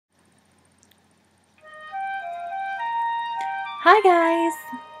Hi guys!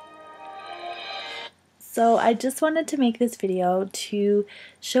 So I just wanted to make this video to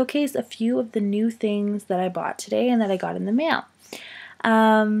showcase a few of the new things that I bought today and that I got in the mail.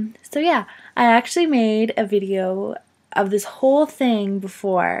 So yeah, I actually made a video of this whole thing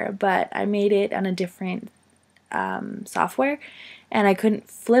before, but I made it on a different software and I couldn't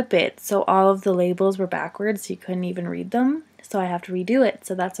flip it, so all of the labels were backwards, so you couldn't even read them. So I have to redo it,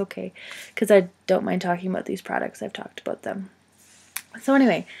 so that's okay, because I don't mind talking about these products. I've talked about them. So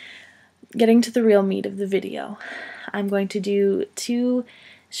anyway, getting to the real meat of the video, I'm going to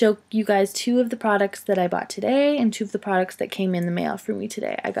show you guys two of the products that I bought today and two of the products that came in the mail for me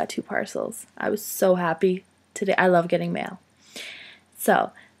today. I got 2 parcels. I was so happy today. I love getting mail.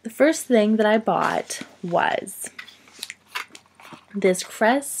 So the first thing that I bought was this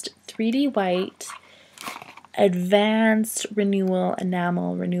Crest 3D White Advanced Renewal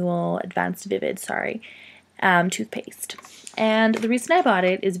Enamel Renewal Advanced Vivid, toothpaste. And the reason I bought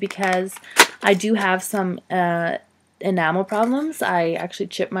it is because I do have some enamel problems. I actually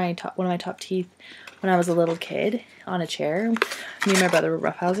chipped one of my top teeth when I was a little kid on a chair. Me and my brother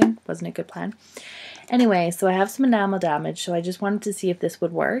were roughhousing. Wasn't a good plan. Anyway, so I have some enamel damage, so I just wanted to see if this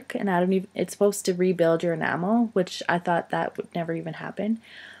would work. And it's supposed to rebuild your enamel, which I thought that would never even happen.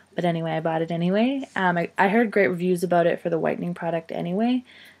 But anyway, I bought it anyway. I heard great reviews about it for the whitening product anyway,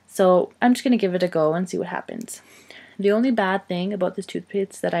 so I'm just going to give it a go and see what happens. The only bad thing about this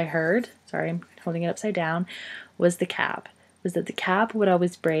toothpaste that I heard, sorry, I'm holding it upside down, was the cap. Was that the cap would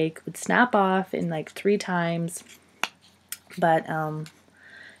always break, would snap off in like 3 times, but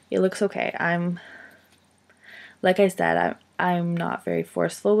it looks okay. Like I said, I'm not very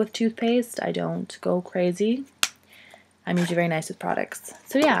forceful with toothpaste. I don't go crazy. I'm usually very nice with products.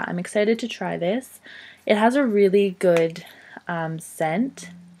 So yeah, I'm excited to try this. It has a really good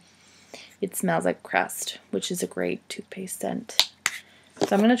scent. It smells like Crest, which is a great toothpaste scent. So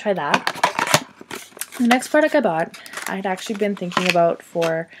I'm going to try that. The next product I bought, I had actually been thinking about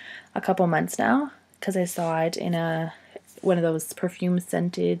for a couple months now, because I saw it in one of those perfume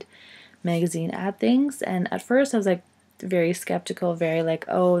scented magazine ad things. And at first I was like very skeptical, very like,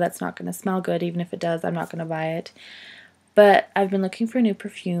 oh, that's not going to smell good. Even if it does, I'm not going to buy it. But I've been looking for a new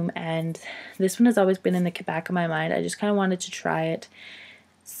perfume, and this one has always been in the back of my mind. I just kind of wanted to try it.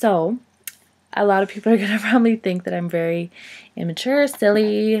 So a lot of people are going to probably think that I'm very immature,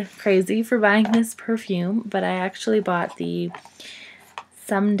 silly, crazy for buying this perfume, but I actually bought the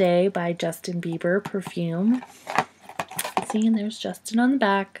Someday by Justin Bieber perfume. See, and there's Justin on the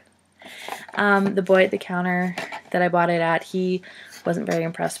back. The boy at the counter that I bought it at, he wasn't very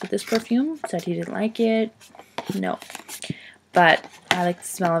impressed with this perfume, said he didn't like it. No, but I like the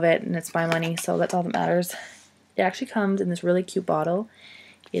smell of it, and it's my money, so that's all that matters. It actually comes in this really cute bottle.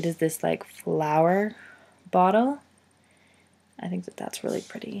 It is this like flower bottle. I think that's really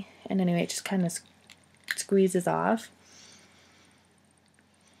pretty. And anyway, it just kind of squeezes off.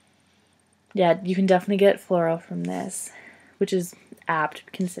 Yeah, you can definitely get floral from this, which is apt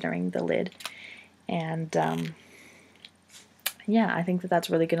considering the lid. And yeah, I think that's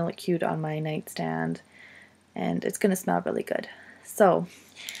really going to look cute on my nightstand, and it's going to smell really good. So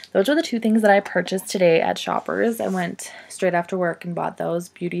those are the 2 things that I purchased today at Shoppers. I went straight after work and bought those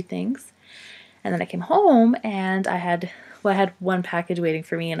beauty things. And then I came home and I had 1 package waiting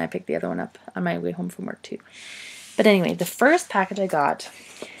for me, and I picked the other one up on my way home from work too. But anyway, the first package I got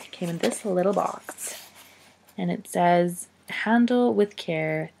came in this little box, and it says, "Handle with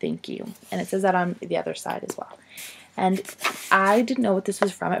care, thank you." And it says that on the other side as well. And I didn't know what this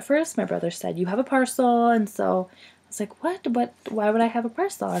was from at first. My brother said, "You have a parcel," and so I was like, what? Why would I have a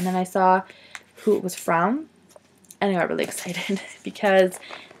parcel? And then I saw who it was from, and I got really excited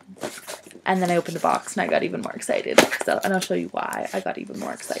and then I opened the box and I got even more excited. And I'll show you why I got even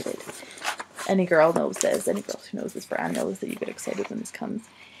more excited. Any girl knows this. Any girl who knows this brand knows that you get excited when this comes.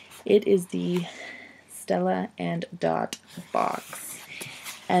 It is the Stella and Dot box.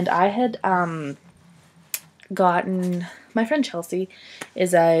 And I had gotten, my friend Chelsea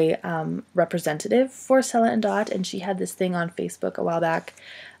is a representative for Stella and Dot, and she had this thing on Facebook a while back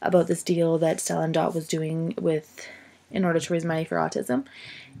about this deal that Stella and Dot was doing in order to raise money for autism.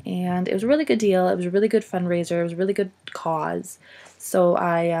 And it was a really good deal. It was a really good fundraiser. It was a really good cause. So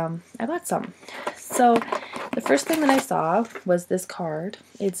I bought some. So the first thing that I saw was this card.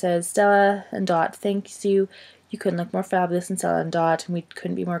 It says, "Stella and Dot thanks you. You couldn't look more fabulous than Stella and Dot, and we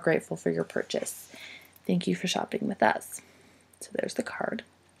couldn't be more grateful for your purchase. Thank you for shopping with us." So there's the card.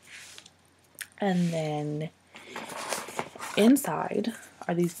 And then inside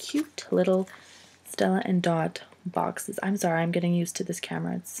are these cute little Stella and Dot boxes. I'm sorry, I'm getting used to this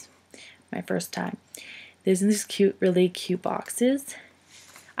camera. It's my first time. There's these cute, really cute boxes.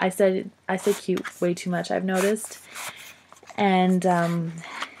 I say cute way too much, I've noticed. And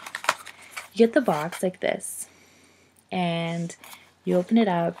you get the box like this, and you open it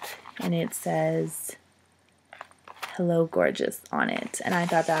up, and it says "Hello, Gorgeous" on it. And I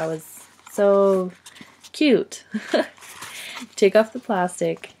thought that was so cute. Take off the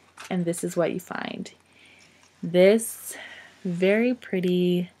plastic, and this is what you find. This very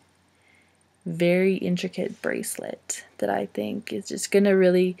pretty, very intricate bracelet that I think is just gonna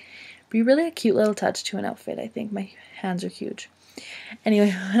really be really a cute little touch to an outfit. I think my hands are huge.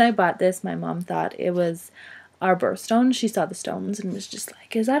 Anyway, when I bought this, my mom thought it was our birthstone. She saw the stones and was just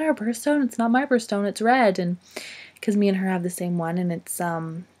like, "Is that our birthstone? It's not my birthstone, it's red." And because me and her have the same one, and it's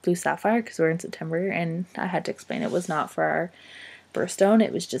blue sapphire because we're in September, and I had to explain it was not for our birthstone,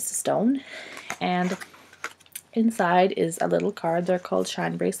 it was just a stone. And inside is a little card. They're called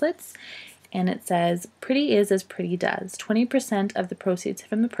shine bracelets, and it says, "Pretty is as pretty does. 20% of the proceeds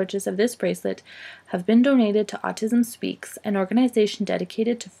from the purchase of this bracelet have been donated to Autism Speaks, an organization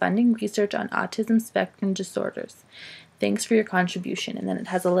dedicated to funding research on autism spectrum disorders. Thanks for your contribution." And then it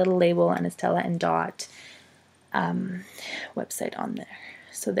has a little label and a Stella and Dot website on there.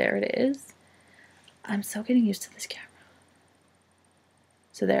 So there it is. I'm so getting used to this camera.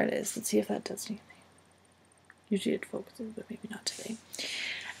 So there it is. Let's see if that does anything. Usually it focuses, but maybe not today.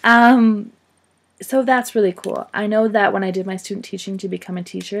 So that's really cool. I know that when I did my student teaching to become a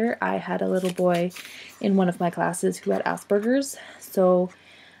teacher, I had a little boy in one of my classes who had Asperger's. So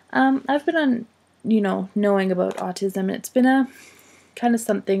I've been on, knowing about autism, and it's been a kind of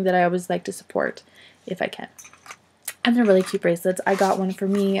something that I always like to support if I can. And they're really cute bracelets. I got one for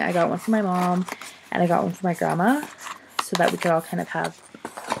me, I got one for my mom, and I got one for my grandma so that we could all kind of have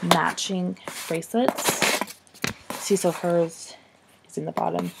matching bracelets. See, so hers is in the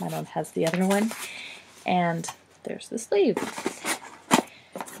bottom. My mom has the other one. And there's the sleeve.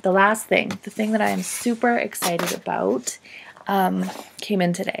 The last thing, the thing that I am super excited about, came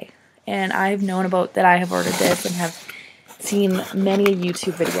in today. And I've known about that I have ordered this and have seen many a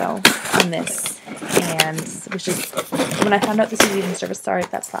YouTube video on this. And was just, when I found out this was even service, sorry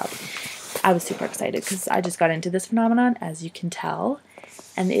if that's loud, I was super excited because I just got into this phenomenon, as you can tell.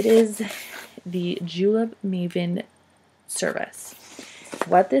 And it is the Julep Maven service.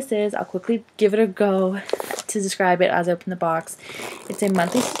 What this is, I'll quickly give it a go to describe it as I open the box. It's a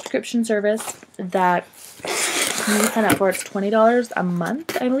monthly subscription service that you can sign up for. It's $20 a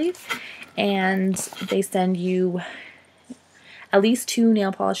month, I believe, and they send you at least 2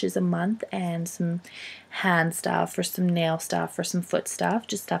 nail polishes a month and some hand stuff or some nail stuff or some foot stuff,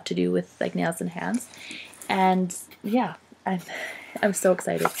 just stuff to do with like nails and hands. And yeah, I'm so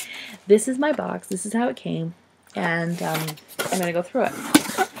excited. This is my box. This is how it came. And I'm going to go through it.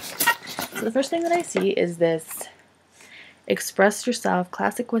 So the first thing that I see is this Express Yourself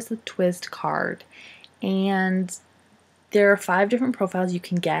Classic with a Twist card. And there are 5 different profiles you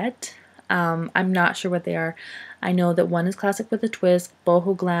can get. I'm not sure what they are. I know that one is Classic with a Twist,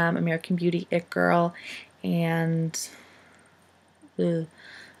 Boho Glam, American Beauty, It Girl, and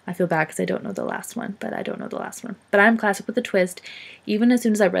I feel bad because I don't know the last one, but I don't know the last one. But I'm Classic with a Twist. Even as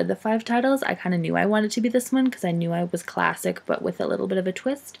soon as I read the 5 titles, I kind of knew I wanted to be this one because I knew I was classic, but with a little bit of a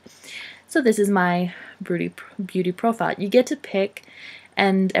twist. So this is my beauty profile. You get to pick,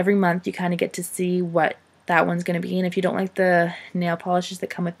 and every month you kind of get to see what that one's going to be. And if you don't like the nail polishes that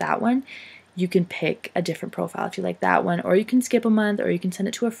come with that one, you can pick a different profile if you like that one, or you can skip a month, or you can send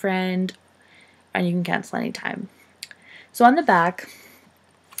it to a friend, and you can cancel anytime. So on the back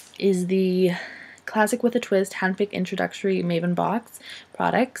is the Classic with a Twist handpicked introductory Maven box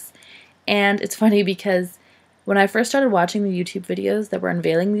products. And it's funny because when I first started watching the YouTube videos that were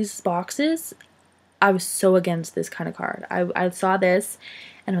unveiling these boxes, I was so against this kind of card. I saw this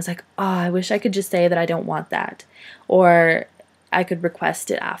and I was like, oh, I wish I could just say that I don't want that, or I could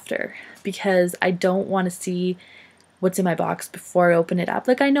request it after, because I don't want to see what's in my box before I open it up.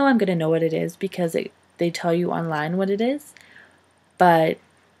 Like, I know I'm going to know what it is because they tell you online what it is, but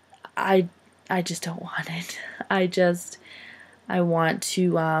I just don't want it. I want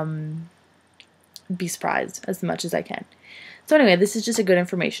to be surprised as much as I can. So anyway, this is just a good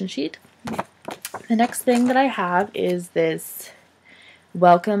information sheet. The next thing that I have is this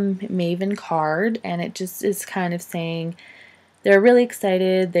Welcome Maven card, and it just is kind of saying they're really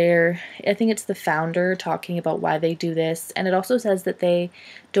excited. I think it's the founder talking about why they do this, and it also says that they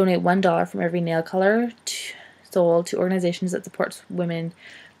donate $1 from every nail color sold to organizations that supports women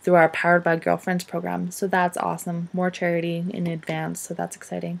through our Powered by Girlfriends program. So that's awesome. More charity in advance, so that's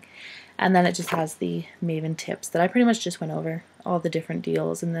exciting. And then it just has the Maven tips that I pretty much just went over, all the different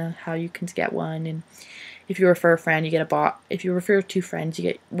deals and how you can get one and if you refer a friend, you get a box. If you refer 2 friends, you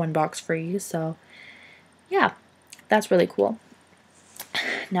get 1 box free. So yeah, that's really cool.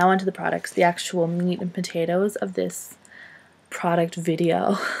 Now onto the products, the actual meat and potatoes of this product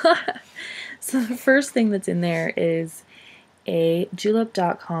video. So the first thing that's in there is a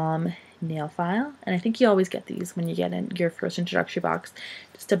julep.com nail file, and I think you always get these when you get in your first introductory box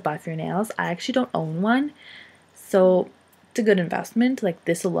just to buff your nails. I actually don't own one, so it's a good investment. Like,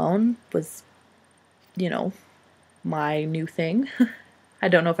 this alone was, you know, my new thing. I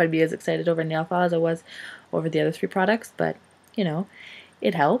don't know if I'd be as excited over a nail file as I was over the other 3 products, but you know,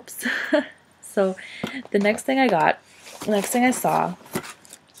 it helps. So the next thing I saw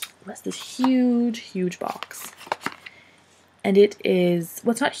was this huge box. And it is,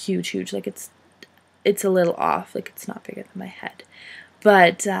 well, it's not huge, like it's a little off, like it's not bigger than my head.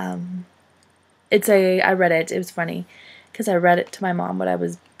 But I read it was funny, because I read it to my mom what I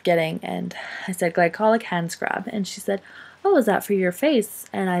was getting, and I said glycolic hand scrub, and she said, oh, is that for your face?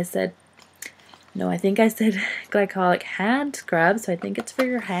 And I said, no, I think I said glycolic hand scrub, so I think it's for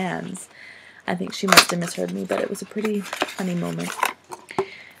your hands. I think she must have misheard me, but it was a pretty funny moment.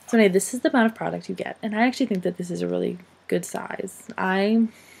 So anyway, this is the amount of product you get, and I actually think that this is a really good size. I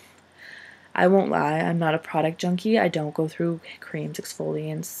won't lie, I'm not a product junkie. I don't go through creams,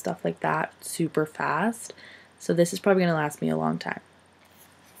 exfoliants, stuff like that super fast, so this is probably going to last me a long time.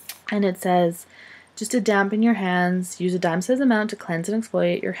 And it says, just to dampen your hands, use a dime-sized amount to cleanse and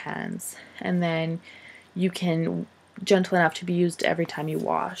exfoliate your hands, and then you can gentle enough to be used every time you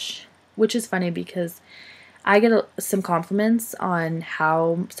wash. Which is funny because I get some compliments on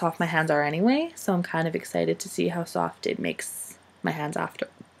how soft my hands are anyway, so I'm kind of excited to see how soft it makes my hands after.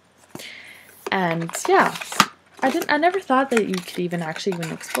 And yeah, I never thought that you could even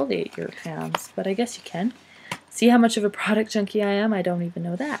exfoliate your hands, but I guess you can. See how much of a product junkie I am? I don't even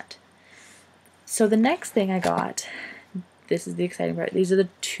know that. So the next thing I got, this is the exciting part. These are the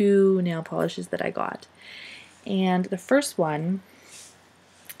 2 nail polishes that I got. And the first one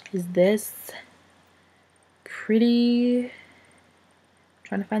is this pretty, I'm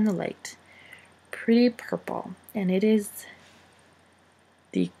trying to find the light, pretty purple. And it is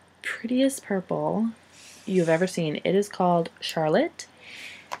the prettiest purple you've ever seen. It is called Charlotte.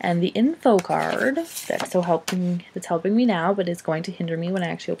 And the info card that's helping me now, but is going to hinder me when I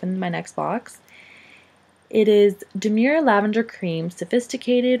actually open my next box. It is Demure Lavender Cream,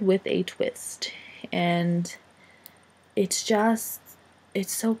 sophisticated with a twist. And it's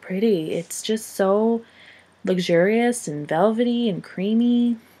so pretty. It's just so luxurious and velvety and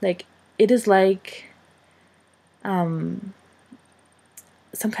creamy. Like, it is like some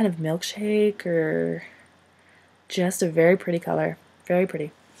kind of milkshake, or just a very pretty color. Very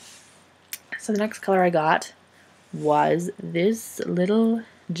pretty. So the next color I got was this little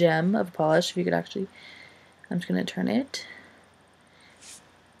gem of polish. If you could actually, I'm just going to turn it.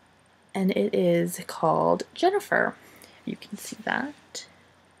 And it is called Jennifer. You can see that.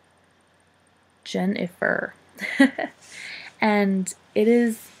 Jennifer. And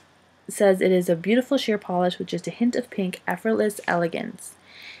says it is a beautiful sheer polish with just a hint of pink, effortless elegance.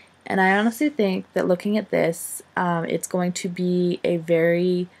 And I honestly think that looking at this, it's going to be a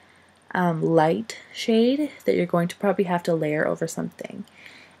very light shade that you're going to probably have to layer over something.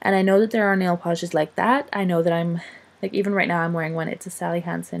 And I know that there are nail polishes like that. I know that I'm, like, even right now I'm wearing one. It's a Sally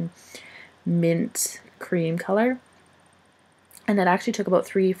Hansen mint cream color. And it actually took about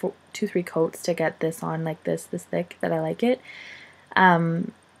 3 coats to get this on like this thick, that I like it.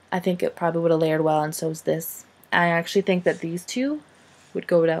 I think it probably would have layered well, and so is this. I actually think that these 2 would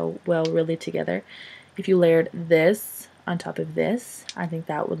go down well really together. If you layered this on top of this, I think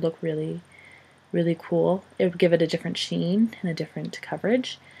that would look really, really cool. It would give it a different sheen and a different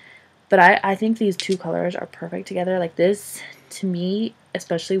coverage. But I think these 2 colors are perfect together. Like, this, to me,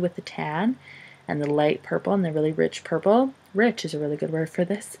 especially with the tan and the light purple and the really rich purple, rich is a really good word for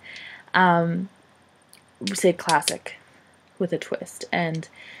this, say classic with a twist. And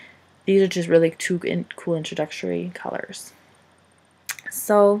these are just really 2 cool introductory colors.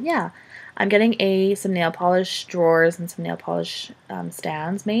 So yeah, I'm getting some nail polish drawers and some nail polish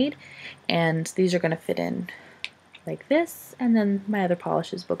stands made, and these are going to fit in like this, and then my other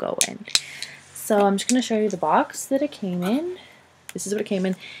polishes will go in. So I'm just going to show you the box that it came in. This is what it came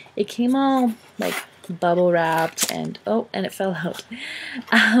in. It came all like bubble wrapped, and oh, and it fell out.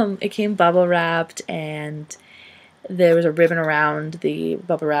 It came bubble wrapped, and there was a ribbon around the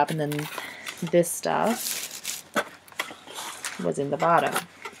bubble wrap, and then this stuff was in the bottom.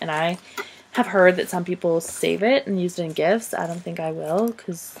 And I have heard that some people save it and use it in gifts. I don't think I will,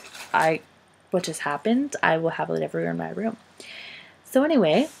 because what just happened, I will have it everywhere in my room. So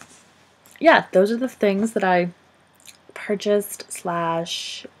anyway, yeah, those are the things that I purchased /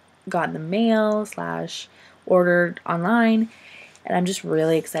 got in the mail / ordered online, and I'm just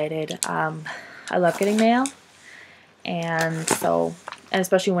really excited. I love getting mail, and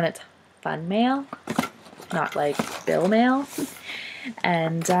especially when it's fun mail, not like bill mail.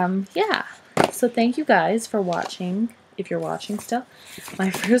 And yeah, so thank you guys for watching, if you're watching still,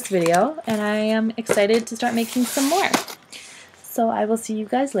 my first video, and I am excited to start making some more. So I will see you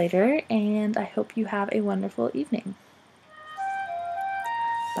guys later, and I hope you have a wonderful evening.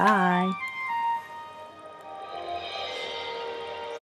 Bye.